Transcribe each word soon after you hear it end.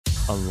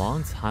A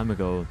long time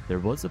ago, there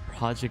was a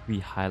project we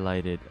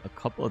highlighted a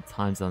couple of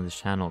times on this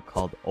channel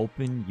called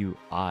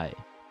OpenUI.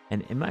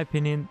 And in my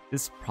opinion,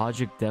 this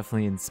project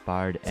definitely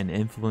inspired and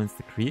influenced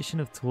the creation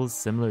of tools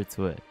similar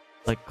to it,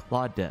 like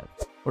Claude Dev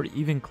or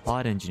even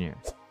Claude Engineer.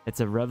 It's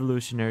a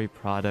revolutionary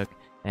product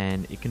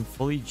and it can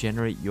fully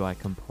generate UI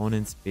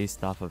components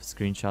based off of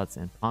screenshots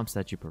and prompts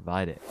that you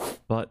provide it.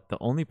 But the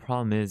only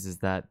problem is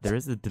that there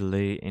is a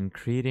delay in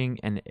creating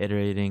and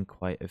iterating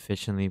quite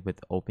efficiently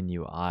with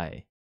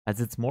OpenUI, as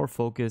it's more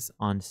focused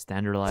on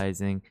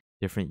standardizing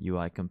different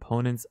UI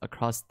components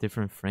across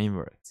different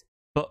frameworks.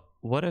 But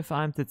what if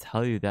I'm to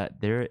tell you that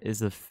there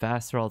is a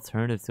faster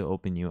alternative to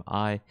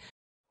OpenUI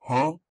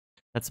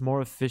that's more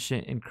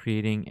efficient in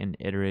creating and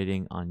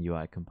iterating on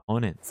UI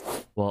components?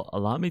 Well,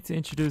 allow me to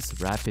introduce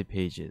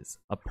RapidPages,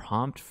 a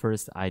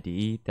prompt-first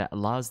IDE that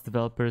allows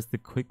developers to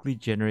quickly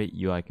generate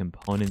UI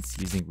components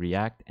using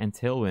React and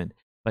Tailwind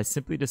by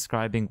simply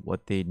describing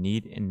what they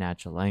need in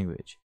natural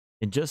language.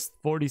 In just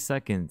 40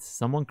 seconds,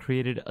 someone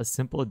created a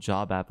simple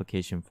job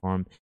application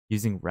form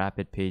using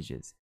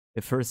RapidPages.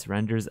 It first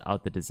renders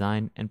out the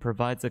design and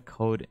provides a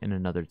code in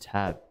another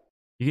tab.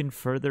 You can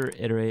further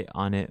iterate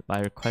on it by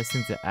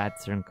requesting to add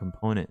certain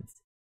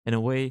components. In a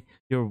way,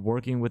 you're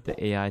working with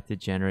the AI to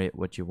generate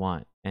what you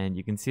want. And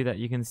you can see that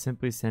you can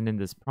simply send in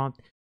this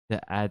prompt to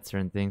add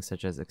certain things,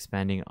 such as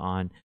expanding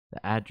on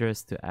the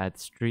address to add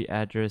street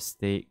address,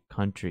 state,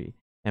 country.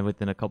 And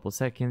within a couple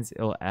seconds,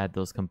 it'll add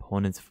those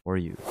components for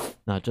you.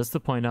 Now, just to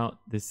point out,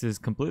 this is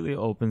completely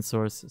open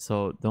source,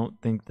 so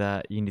don't think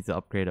that you need to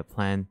upgrade a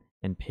plan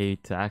and pay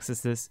to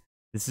access this.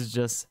 This is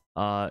just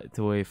the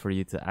way for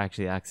you to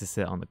actually access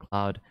it on the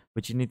cloud,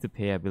 which you need to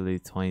pay, I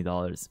believe,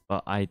 $20.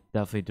 But I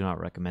definitely do not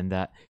recommend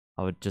that.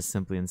 I would just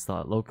simply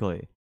install it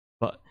locally.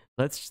 But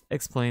let's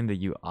explain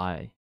the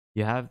UI.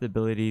 You have the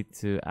ability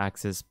to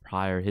access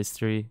prior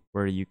history,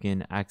 where you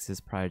can access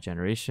prior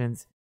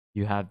generations.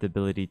 You have the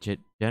ability to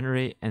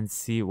generate and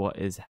see what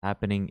is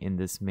happening in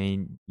this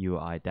main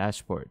UI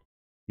dashboard.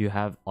 You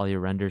have all your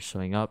renders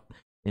showing up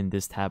in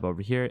this tab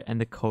over here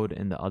and the code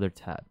in the other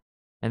tab.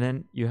 And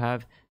then you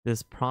have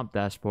this prompt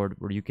dashboard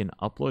where you can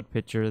upload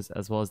pictures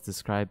as well as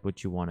describe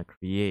what you want to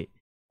create.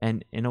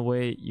 And in a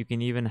way, you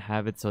can even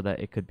have it so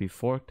that it could be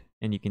forked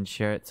and you can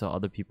share it so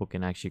other people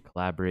can actually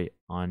collaborate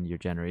on your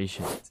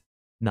generations.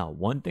 Now,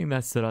 one thing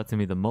that stood out to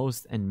me the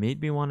most and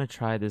made me want to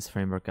try this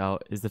framework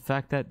out is the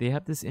fact that they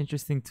have this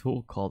interesting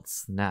tool called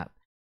Snap,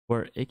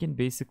 where it can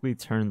basically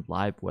turn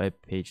live web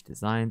page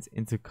designs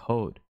into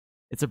code.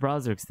 It's a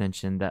browser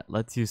extension that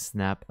lets you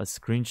snap a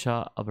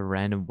screenshot of a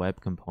random web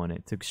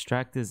component to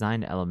extract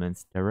design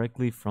elements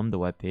directly from the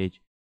web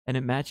page, and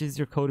it matches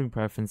your coding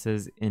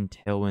preferences in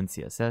Tailwind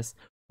CSS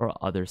or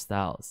other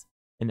styles.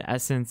 In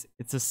essence,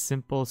 it's a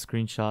simple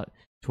screenshot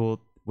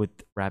tool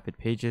with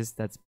RapidPages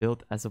that's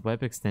built as a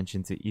web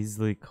extension to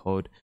easily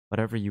code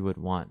whatever you would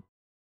want.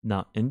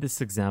 Now, in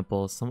this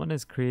example, someone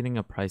is creating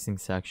a pricing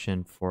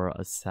section for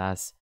a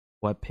SaaS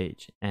web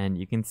page, and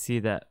you can see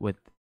that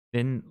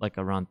within like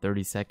around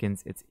 30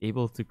 seconds, it's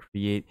able to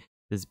create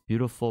this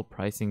beautiful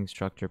pricing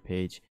structure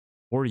page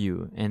for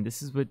you, and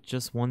this is with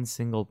just one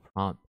single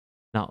prompt.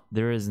 Now,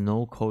 there is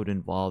no code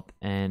involved,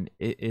 and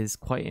it is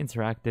quite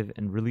interactive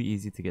and really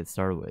easy to get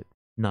started with.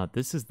 Now,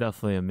 this is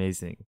definitely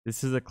amazing.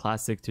 This is a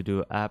classic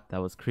to-do app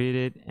that was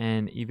created,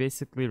 and he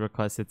basically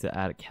requested to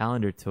add a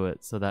calendar to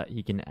it so that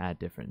he can add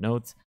different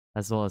notes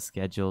as well as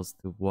schedules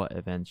to what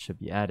events should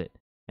be added.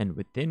 And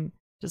within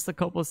just a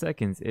couple of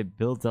seconds, it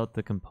builds out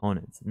the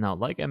components. Now,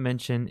 like I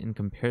mentioned, in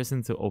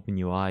comparison to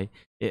OpenUI,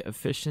 it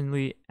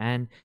efficiently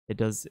and it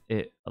does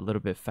it a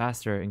little bit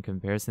faster in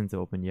comparison to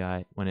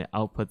OpenUI when it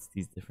outputs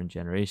these different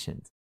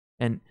generations.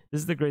 And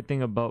this is the great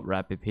thing about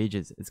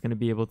RapidPages. It's going to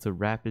be able to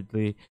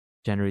rapidly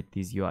generate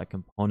these UI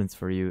components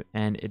for you,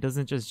 and it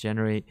doesn't just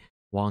generate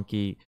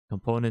wonky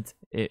components.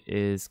 It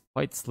is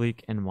quite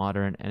sleek and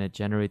modern, and it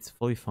generates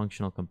fully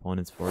functional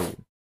components for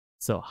you.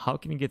 So how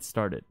can you get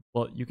started?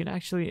 Well, you can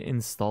actually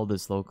install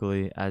this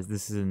locally, as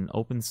this is an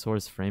open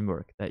source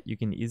framework that you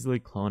can easily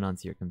clone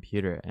onto your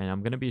computer, and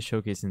I'm going to be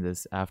showcasing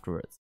this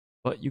afterwards.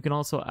 But you can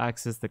also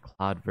access the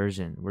cloud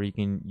version where you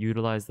can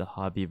utilize the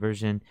hobby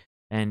version,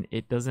 and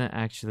it doesn't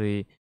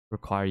actually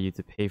require you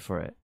to pay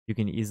for it. You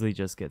can easily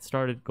just get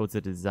started, go to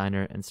the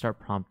designer, and start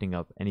prompting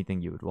up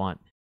anything you would want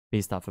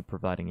based off of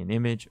providing an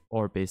image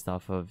or based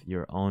off of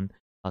your own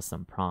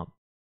custom prompt.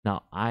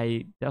 Now,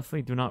 I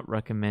definitely do not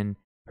recommend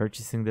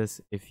purchasing this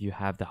if you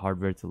have the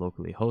hardware to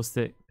locally host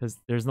it,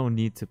 because there's no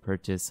need to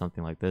purchase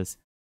something like this.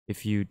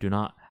 If you do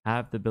not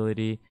have the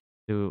ability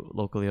to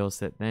locally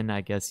host it, then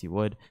I guess you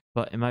would.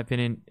 But in my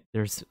opinion,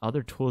 there's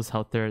other tools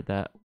out there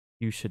that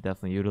you should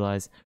definitely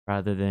utilize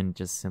rather than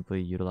just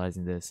simply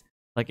utilizing this.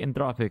 Like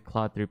Anthropic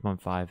Claude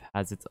 3.5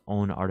 has its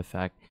own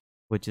artifact,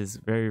 which is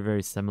very,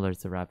 very similar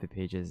to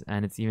RapidPages,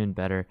 and it's even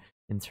better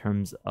in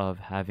terms of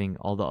having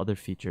all the other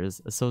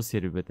features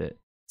associated with it.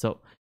 So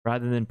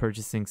rather than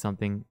purchasing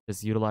something,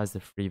 just utilize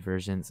the free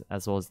versions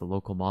as well as the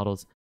local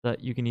models so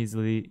that you can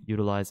easily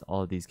utilize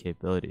all of these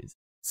capabilities.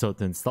 So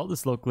to install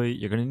this locally,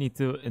 you're going to need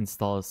to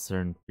install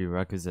certain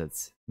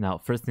prerequisites. Now,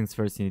 first things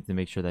first, you need to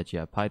make sure that you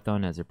have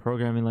Python as your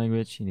programming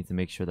language. You need to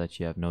make sure that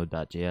you have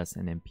Node.js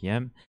and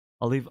npm.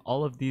 I'll leave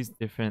all of these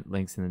different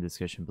links in the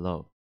description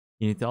below.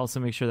 You need to also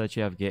make sure that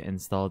you have Git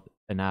installed,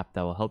 an app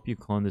that will help you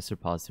clone this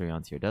repository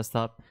onto your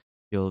desktop.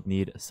 You'll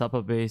need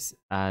Supabase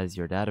as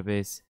your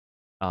database.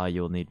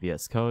 You'll need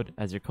VS Code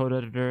as your code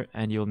editor,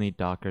 and you'll need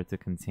Docker to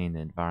contain the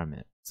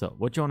environment. So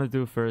what you want to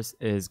do first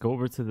is go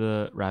over to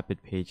the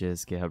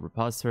RapidPages GitHub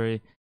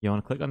repository. You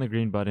want to click on the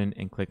green button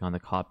and click on the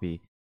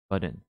copy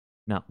button.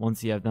 Now,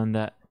 once you have done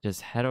that,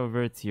 just head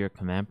over to your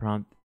command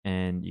prompt,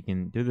 and you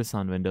can do this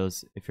on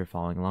Windows if you're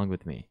following along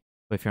with me.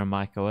 But if you're on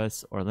Mac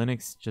OS or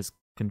Linux, just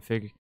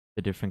configure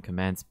the different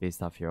commands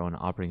based off your own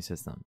operating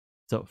system.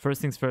 So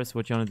first things first,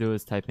 what you want to do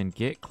is type in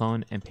git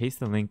clone and paste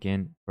the link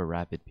in for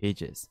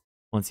RapidPages.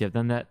 Once you have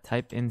done that,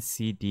 type in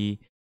cd,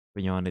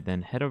 but you want to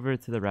then head over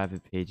to the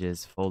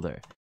RapidPages folder.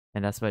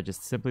 And that's by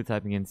just simply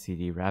typing in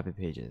cd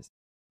RapidPages.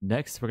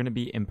 Next, we're going to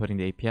be inputting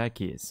the API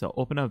keys. So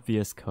open up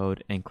VS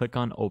Code and click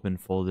on open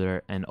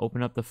folder and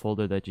open up the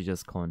folder that you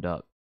just cloned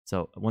up.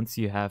 So once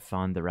you have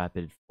found the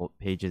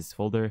RapidPages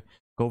folder,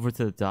 go over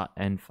to the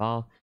 .env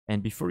file.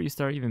 And before you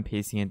start even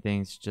pasting in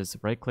things, just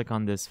right click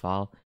on this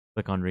file,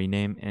 click on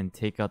rename, and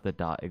take out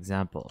the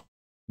 .example.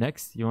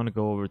 Next, you want to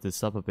go over to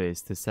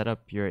Supabase to set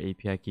up your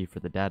API key for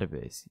the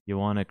database. You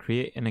want to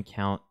create an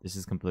account. This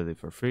is completely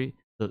for free.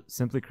 So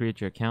simply create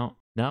your account.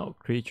 Now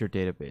create your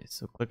database.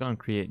 So click on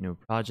create new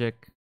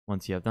project.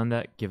 Once you have done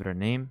that, give it a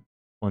name.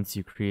 Once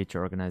you create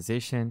your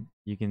organization,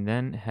 you can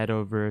then head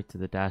over to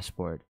the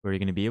dashboard where you're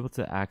going to be able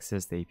to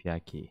access the API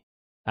key.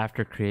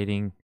 After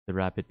creating the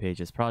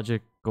RapidPages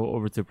project, go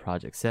over to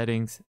project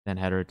settings, then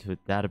head over to the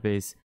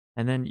database,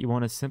 and then you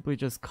want to simply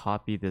just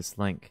copy this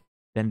link.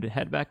 Then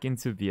head back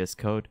into VS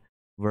Code.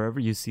 Wherever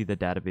you see the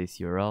database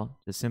URL,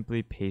 just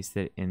simply paste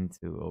it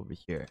into over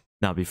here.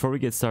 Now, before we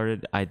get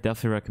started, I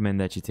definitely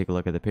recommend that you take a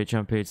look at the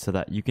Patreon page so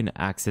that you can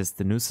access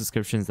the new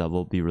subscriptions that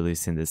will be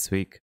releasing this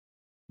week.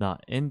 Now,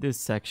 in this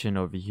section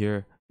over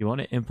here, you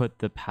want to input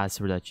the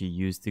password that you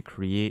use to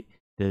create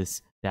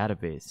this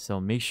database.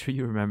 So make sure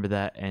you remember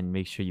that and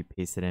make sure you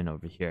paste it in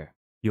over here.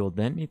 You'll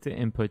then need to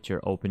input your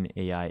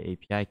OpenAI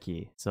API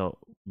key. So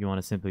you want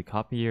to simply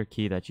copy your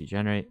key that you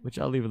generate, which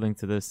I'll leave a link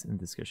to this in the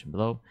description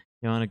below.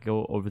 You want to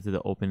go over to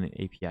the Open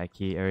API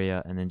key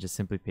area and then just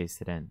simply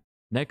paste it in.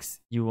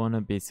 Next, you want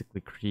to basically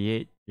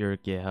create your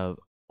GitHub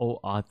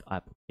OAuth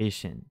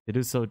application. To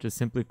do so, just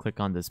simply click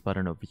on this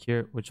button over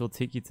here, which will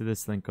take you to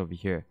this link over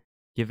here.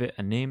 Give it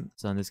a name.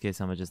 So in this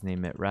case, I'm going to just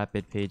name it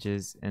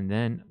RapidPages. And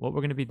then what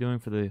we're going to be doing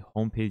for the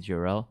homepage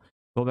URL,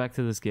 go back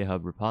to this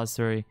GitHub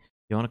repository.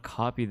 You want to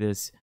copy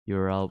this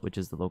URL, which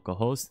is the local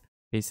host,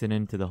 paste it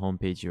into the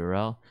homepage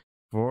URL.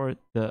 For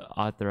the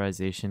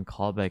authorization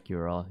callback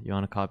URL, you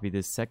want to copy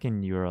this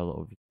second URL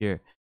over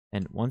here.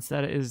 And once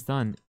that is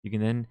done, you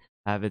can then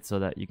have it so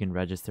that you can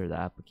register the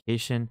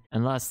application.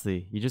 And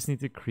lastly, you just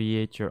need to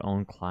create your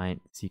own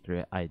client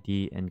secret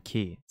ID and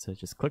key. So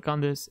just click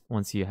on this.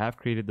 Once you have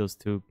created those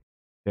two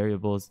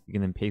variables, you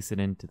can then paste it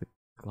into the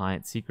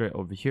client secret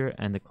over here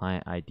and the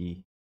client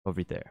ID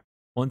over there.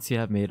 Once you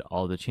have made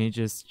all the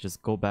changes,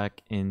 just go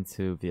back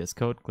into VS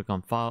Code, click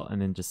on File,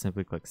 and then just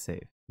simply click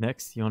Save.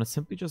 Next, you want to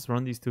simply just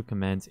run these two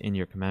commands in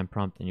your command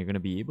prompt, and you're going to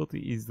be able to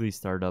easily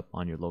start up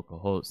on your local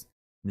host.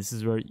 This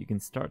is where you can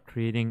start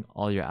creating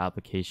all your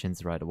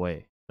applications right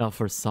away. Now,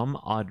 for some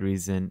odd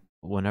reason,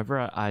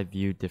 whenever I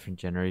view different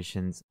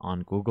generations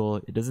on Google,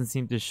 it doesn't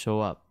seem to show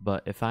up.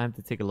 But if I am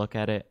to take a look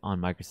at it on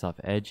Microsoft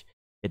Edge,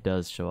 it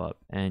does show up.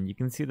 And you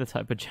can see the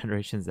type of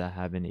generations that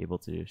have been able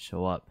to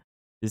show up.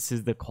 This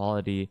is the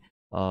quality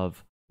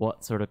of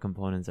what sort of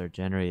components are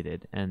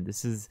generated. And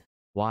this is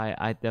why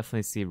I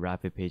definitely see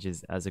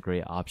RapidPages as a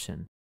great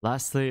option.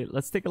 Lastly,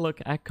 let's take a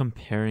look at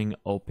comparing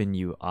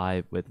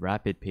OpenUI with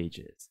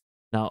RapidPages.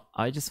 Now,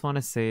 I just want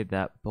to say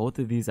that both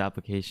of these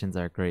applications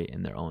are great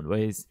in their own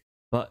ways,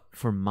 but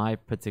for my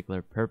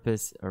particular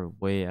purpose or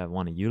way I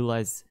want to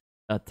utilize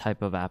a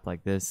type of app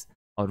like this,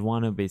 I would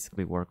want to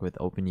basically work with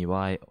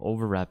OpenUI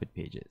over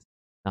RapidPages.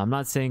 Now, I'm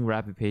not saying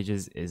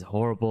RapidPages is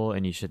horrible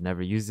and you should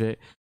never use it.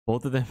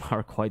 Both of them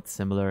are quite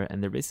similar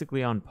and they're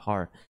basically on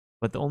par.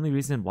 But the only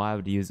reason why I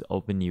would use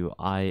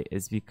OpenUI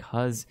is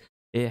because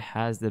it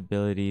has the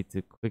ability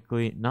to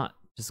quickly, not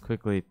just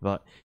quickly,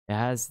 but it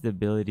has the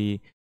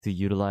ability to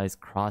utilize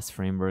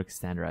cross-framework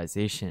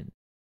standardization.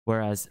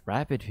 Whereas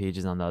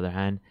RapidPages, on the other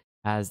hand,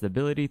 has the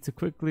ability to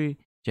quickly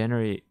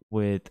generate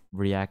with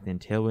React and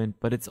Tailwind,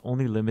 but it's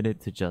only limited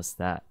to just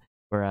that.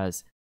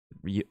 Whereas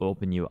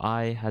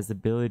OpenUI has the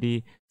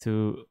ability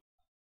to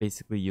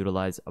basically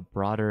utilize a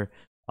broader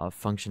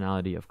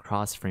functionality of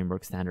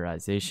cross-framework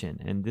standardization.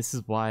 And this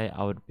is why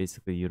I would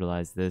basically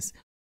utilize this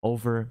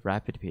over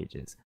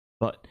RapidPages.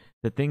 But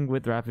the thing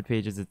with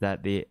RapidPages is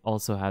that they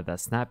also have that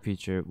snap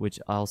feature, which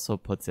also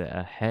puts it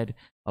ahead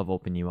of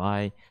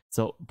OpenUI.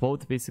 So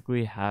both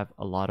basically have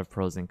a lot of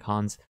pros and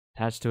cons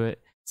attached to it.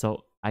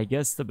 So I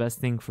guess the best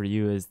thing for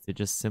you is to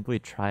just simply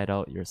try it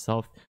out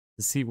yourself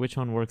to see which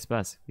one works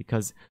best,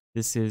 because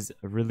this is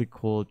a really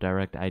cool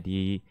direct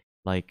IDE,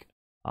 like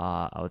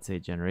I would say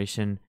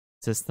generation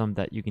system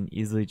that you can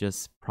easily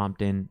just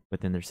prompt in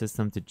within their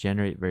system to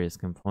generate various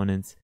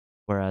components,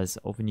 whereas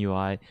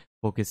OpenUI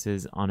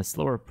focuses on a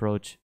slower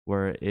approach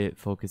where it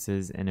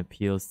focuses and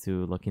appeals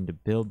to looking to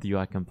build the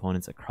UI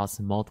components across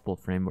multiple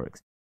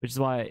frameworks, which is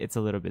why it's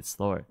a little bit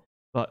slower.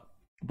 But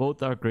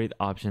both are great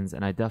options,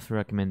 and I definitely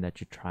recommend that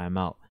you try them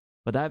out.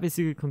 But that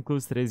basically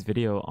concludes today's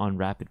video on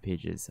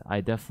RapidPages.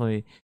 I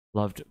definitely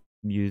loved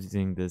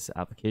using this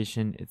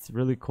application. It's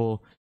really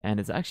cool, and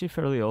it's actually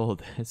fairly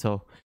old,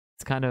 so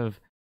it's kind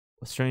of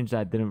strange that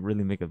I didn't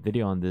really make a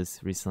video on this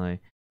recently.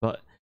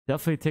 But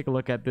definitely take a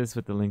look at this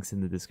with the links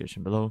in the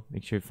description below.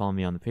 Make sure you follow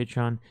me on the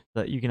Patreon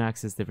so that you can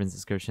access different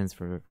subscriptions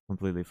for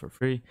completely for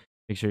free.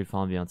 Make sure you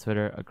follow me on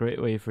Twitter, a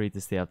great way for you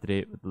to stay up to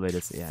date with the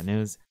latest AI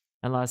news.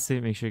 And lastly,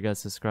 make sure you guys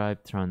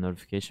subscribe, turn on the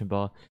notification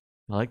bell,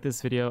 like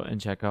this video,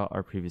 and check out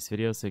our previous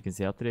videos so you can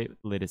stay up to date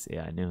with the latest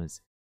AI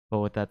news. But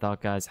with that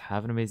thought, guys,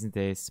 have an amazing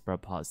day,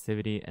 spread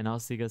positivity, and I'll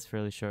see you guys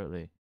fairly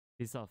shortly.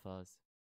 Peace out, fellas.